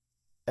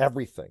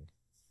everything,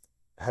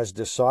 has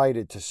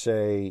decided to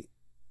say,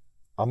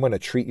 I'm going to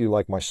treat you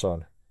like my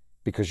son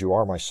because you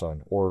are my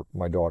son or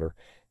my daughter.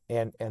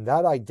 And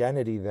that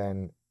identity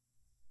then,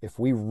 if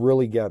we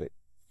really get it,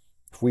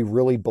 if we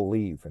really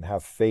believe and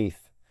have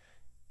faith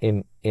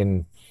in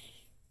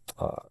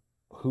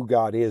who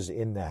God is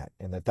in that,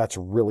 and that's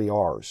really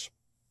ours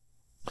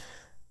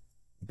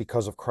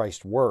because of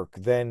Christ's work,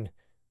 then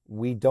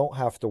we don't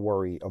have to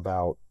worry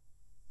about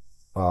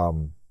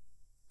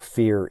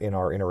fear in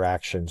our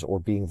interactions or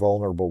being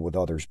vulnerable with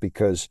others,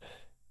 because,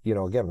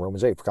 again,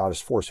 Romans 8, God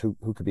is for us, who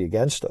could be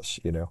against us,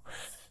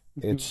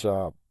 It's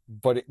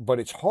but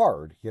it's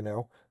hard,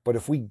 but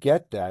if we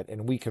get that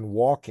and we can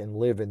walk and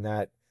live in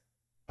that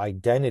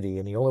identity,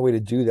 and the only way to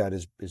do that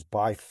is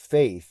by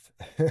faith,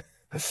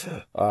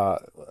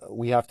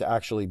 we have to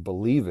actually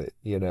believe it,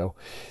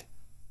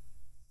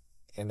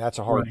 and that's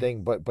a hard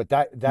thing, but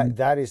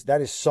that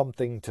is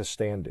something to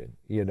stand in,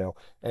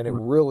 and it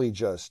really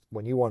just,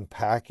 when you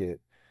unpack it,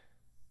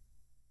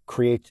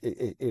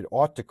 it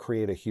ought to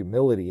create a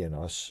humility in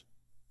us,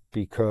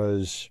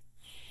 because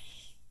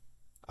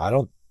I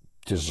don't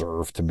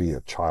deserve to be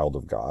a child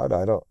of God.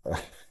 I don't,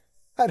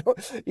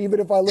 even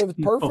if I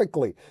lived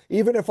perfectly,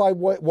 even if I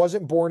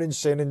wasn't born in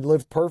sin and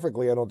lived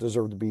perfectly, I don't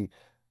deserve to be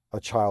a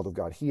child of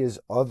God. He is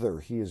other,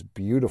 he is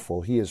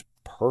beautiful, he is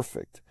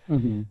perfect.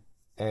 Mm-hmm.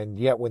 And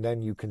yet when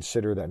then you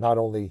consider that not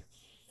only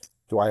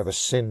do I have a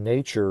sin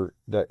nature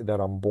that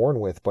I'm born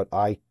with, but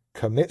I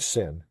commit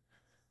sin,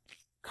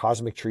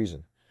 cosmic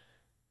treason,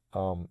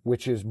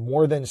 which is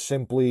more than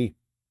simply,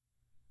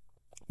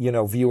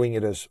 viewing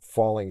it as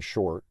falling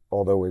short,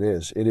 although it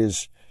is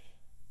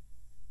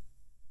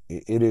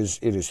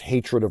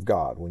hatred of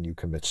God when you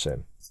commit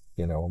sin,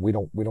 and we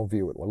don't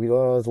view it like,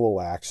 it's a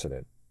little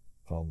accident.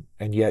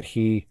 And yet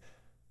he,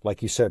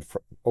 like you said,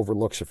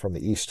 overlooks it from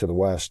the east to the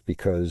west,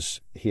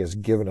 because he has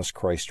given us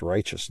Christ's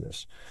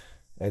righteousness.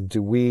 And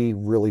do we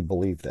really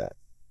believe that?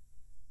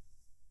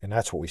 And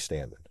that's what we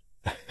stand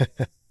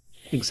in.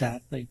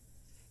 Exactly.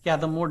 Yeah,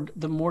 the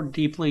more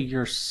deeply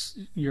your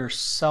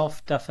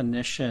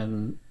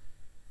self-definition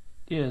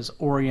is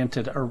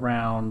oriented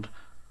around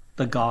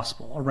the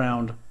gospel,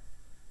 around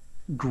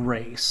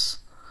grace,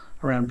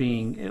 around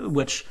being,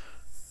 which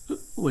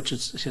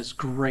is his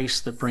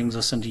grace that brings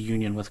us into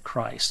union with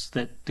Christ,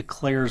 that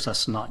declares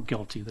us not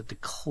guilty, that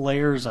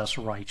declares us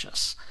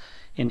righteous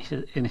in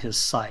his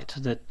sight,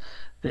 that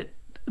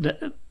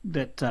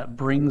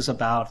brings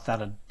about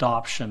that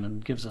adoption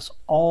and gives us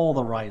all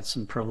the rights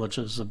and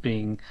privileges of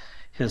being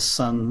his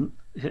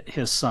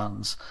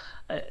sons.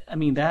 I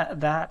mean, that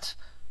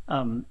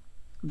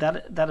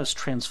is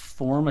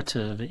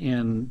transformative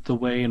in the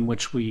way in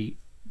which we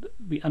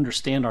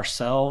understand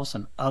ourselves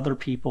and other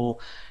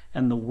people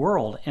and the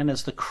world. And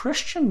as the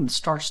Christian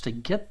starts to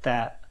get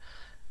that,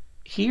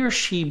 he or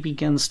she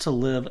begins to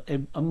live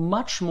a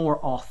much more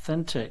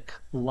authentic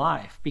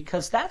life,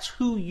 because that's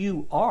who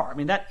you are. I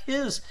mean, that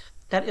is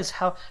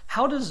how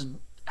does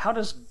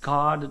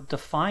God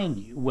define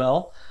you?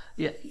 Well,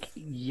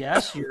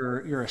 yes,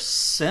 you're a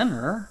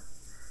sinner,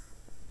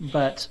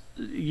 but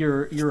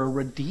you're a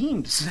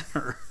redeemed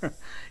sinner.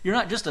 You're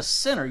not just a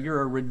sinner,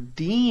 you're a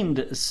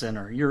redeemed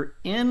sinner. You're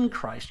in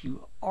Christ.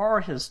 You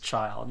are his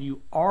child.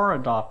 You are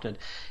adopted.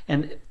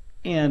 And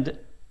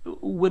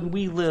when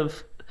we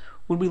live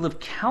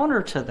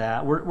counter to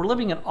that, we're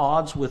living at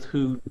odds with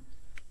who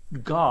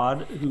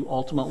God, who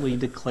ultimately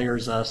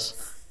declares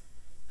us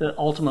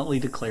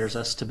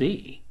to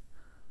be,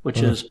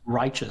 which is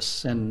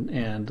righteous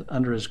and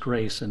under his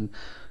grace and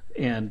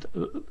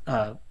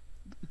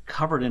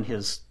covered in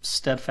his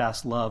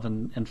steadfast love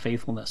and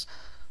faithfulness.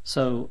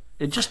 So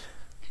it just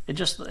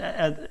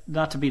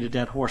not to beat a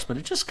dead horse, but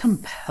it just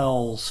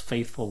compels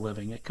faithful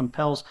living. It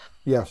compels.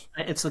 Yes.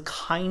 It's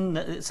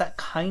that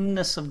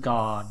kindness of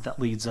God that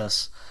leads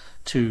us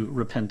to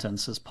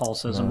repentance, as Paul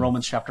says in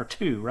Romans chapter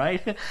 2,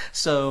 right?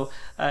 So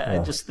I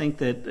just think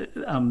that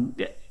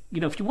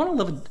if you want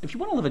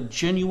to live a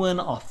genuine,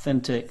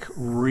 authentic,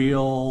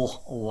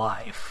 real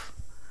life,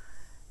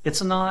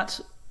 it's not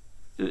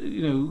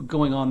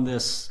going on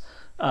this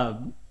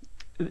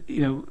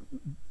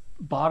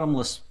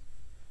bottomless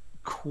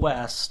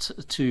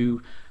quest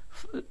to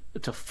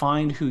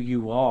find who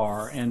you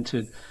are and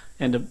to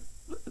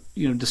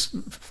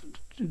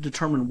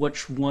determine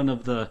which one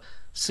of the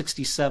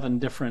 67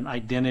 different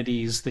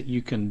identities that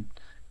you can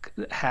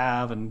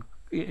have and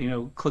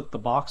click the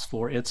box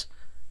for. It's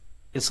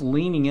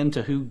leaning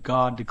into who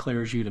God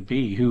declares you to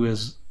be, who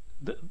is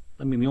the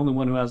only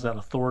one who has that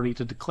authority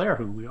to declare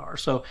who we are.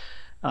 So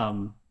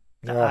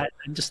I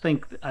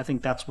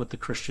think that's what the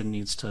Christian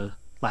needs to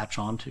latch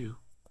onto.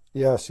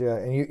 Yes, yeah,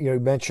 and you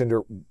mentioned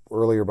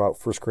earlier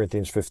about 1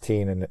 Corinthians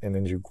 15, and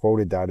as you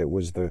quoted that, it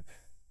was the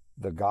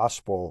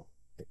gospel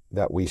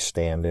that we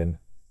stand in,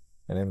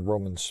 and in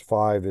Romans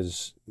 5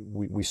 is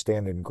we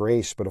stand in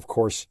grace, but of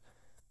course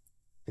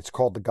it's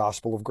called the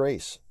gospel of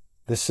grace.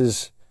 This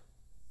is,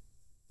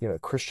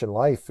 Christian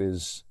life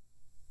is,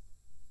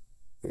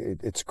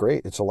 it's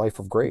great. It's a life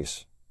of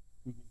grace.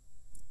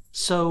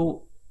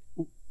 So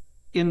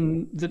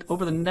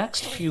over the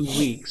next few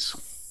weeks,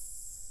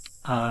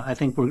 I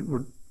think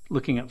we're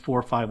looking at 4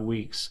 or 5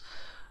 weeks,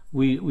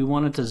 we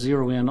wanted to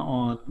zero in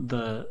on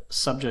the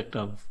subject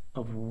of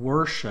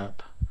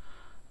worship,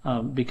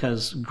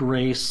 because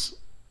grace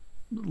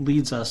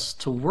leads us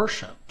to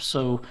worship.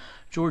 So,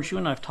 George, you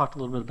and I have talked a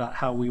little bit about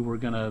how we were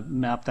going to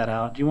map that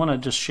out. Do you want to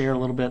just share a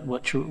little bit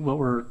what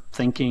we're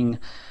thinking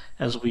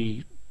as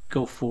we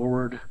go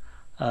forward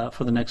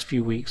for the next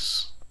few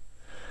weeks?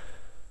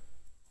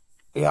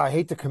 Yeah, I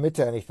hate to commit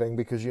to anything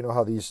because you know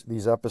how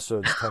these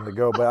episodes tend to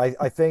go, but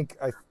I think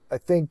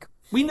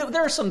we know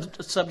there are some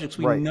subjects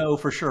we know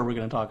for sure we're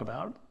going to talk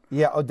about.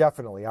 Yeah, oh,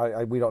 definitely.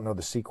 We don't know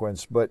the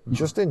sequence, but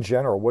just in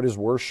general, what is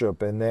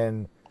worship? And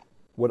then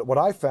what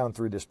I found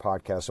through this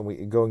podcast,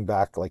 and going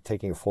back, like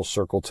taking a full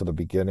circle to the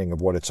beginning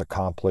of what it's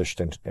accomplished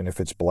and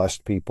if it's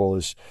blessed people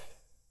is,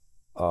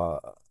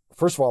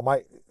 first of all,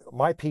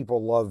 my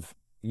people love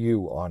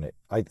you on it.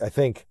 I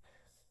think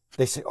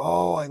they say,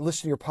 "Oh, I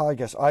listen to your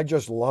podcast. I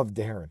just love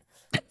Darin,"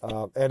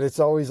 and it's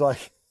always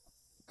like,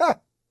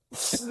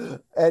 it's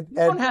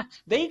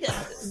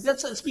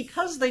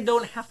because they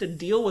don't have to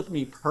deal with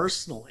me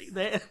personally.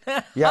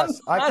 Yes,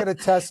 I can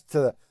attest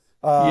to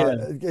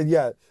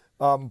that.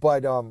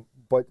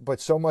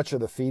 But so much of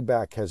the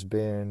feedback has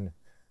been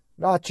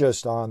not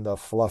just on the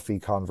fluffy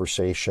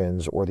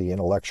conversations or the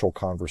intellectual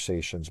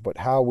conversations, but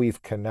how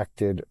we've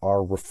connected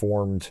our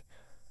Reformed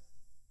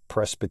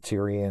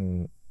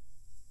Presbyterian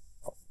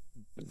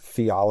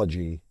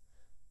theology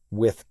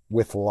with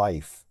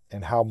life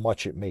and how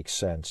much it makes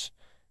sense.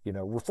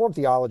 Reformed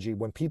theology,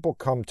 when people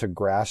come to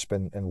grasp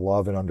and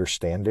love and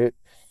understand it,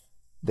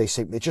 they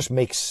say it just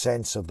makes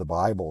sense of the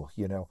Bible,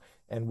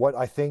 And what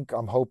I think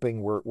I'm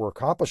hoping we're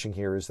accomplishing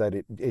here is that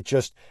it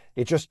just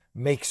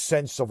makes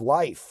sense of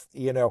life.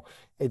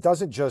 It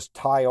doesn't just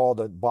tie all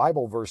the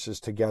Bible verses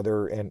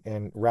together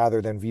and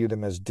rather than view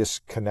them as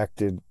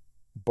disconnected,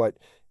 but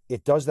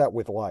it does that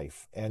with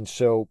life. And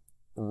so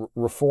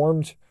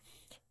Reformed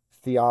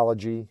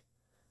theology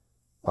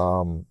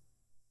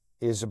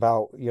is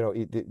about,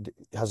 it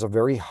has a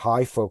very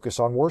high focus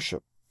on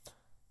worship.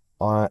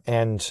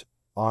 There's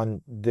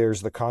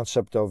the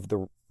concept of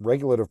the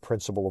regulative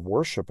principle of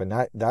worship, and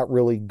that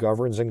really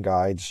governs and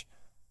guides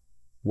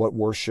what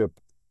worship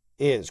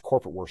is,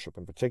 corporate worship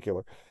in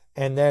particular.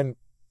 And then,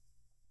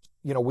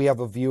 we have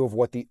a view of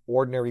what the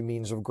ordinary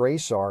means of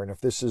grace are. And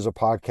if this is a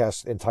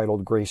podcast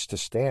entitled Grace to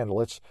Stand,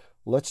 let's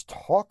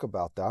talk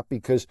about that,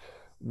 because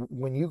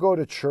when you go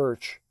to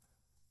church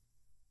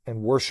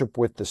and worship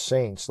with the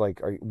saints, like,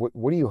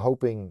 what are you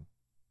hoping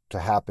to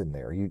happen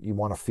there? You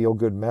want a feel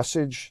good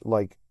message?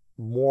 Like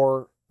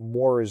more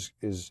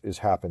is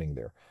happening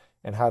there.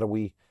 And how do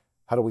we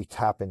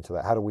tap into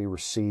that? How do we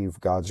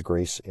receive God's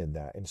grace in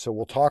that? And so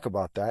we'll talk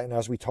about that. And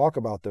as we talk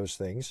about those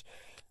things,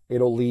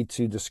 it'll lead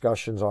to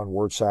discussions on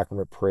word,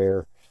 sacrament,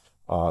 prayer.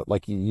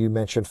 Like you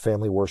mentioned,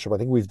 family worship. I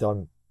think we've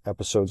done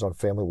episodes on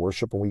family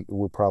worship, and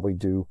we'll probably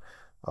do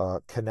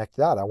connect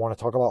that. I want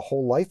to talk about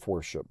whole life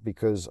worship,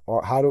 because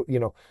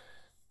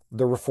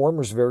the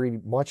Reformers very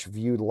much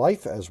viewed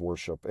life as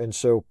worship. And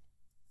so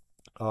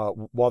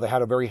while they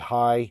had a very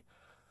high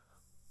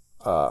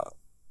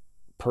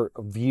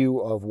view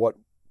of what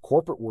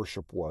corporate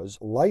worship was,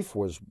 life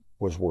was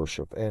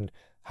worship. And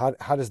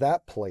how does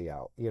that play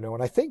out?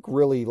 And I think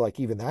really, like,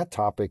 even that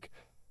topic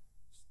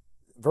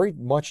very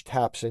much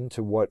taps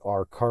into what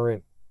our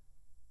current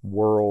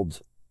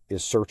world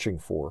is searching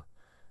for.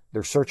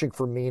 They're searching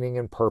for meaning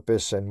and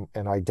purpose and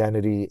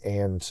identity,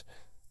 and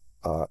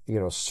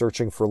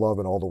searching for love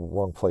in all the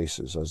wrong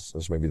places,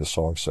 as maybe the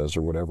song says,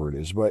 or whatever it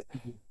is. But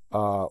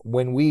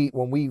when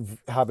we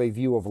have a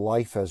view of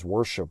life as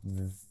worship,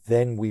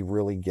 then we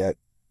really get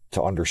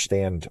to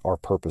understand our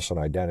purpose and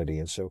identity.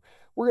 And so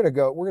we're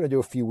gonna do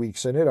a few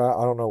weeks in it.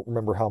 I don't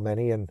remember how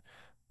many,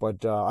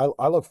 but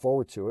I look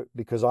forward to it,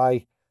 because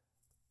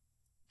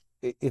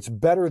it's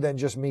better than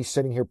just me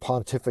sitting here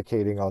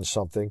pontificating on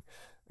something,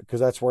 because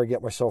that's where I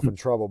get myself in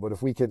trouble. But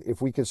if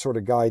we could sort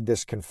of guide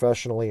this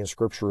confessionally and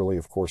scripturally,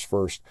 of course,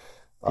 first,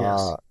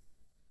 yes.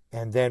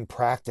 And then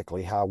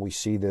practically how we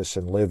see this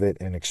and live it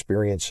and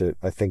experience it,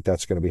 I think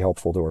that's going to be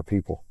helpful to our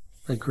people.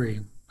 Agree.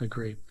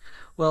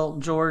 Well,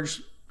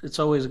 George, it's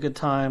always a good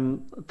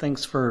time.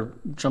 Thanks for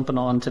jumping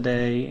on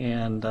today,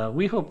 and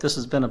we hope this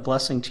has been a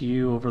blessing to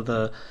you over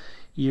the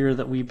year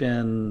that we've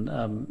been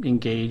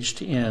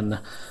engaged in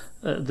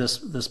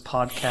this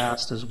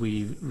podcast, as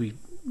we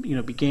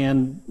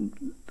began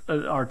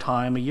our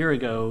time a year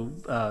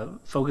ago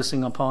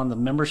focusing upon the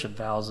membership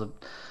vows of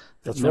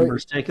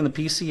members taking the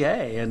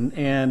PCA,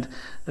 and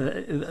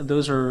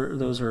those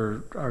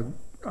are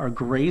are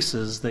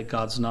graces that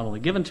God's not only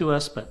given to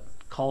us, but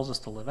calls us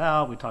to live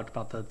out. We talked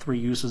about the 3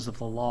 uses of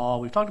the law.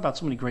 We've talked about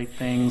so many great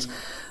things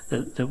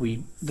that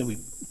we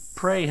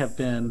pray have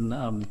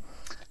been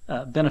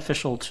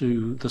beneficial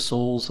to the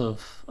souls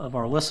of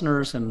our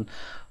listeners. And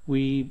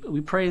we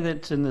pray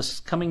that in this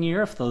coming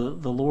year, if the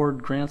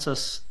Lord grants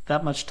us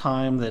that much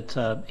time,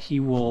 that He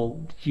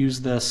will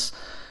use this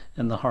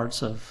in the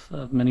hearts of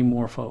many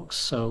more folks.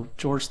 So,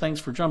 George, thanks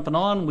for jumping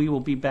on. We will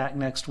be back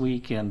next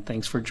week, and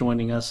thanks for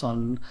joining us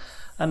on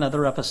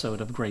another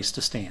episode of Grace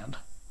to Stand.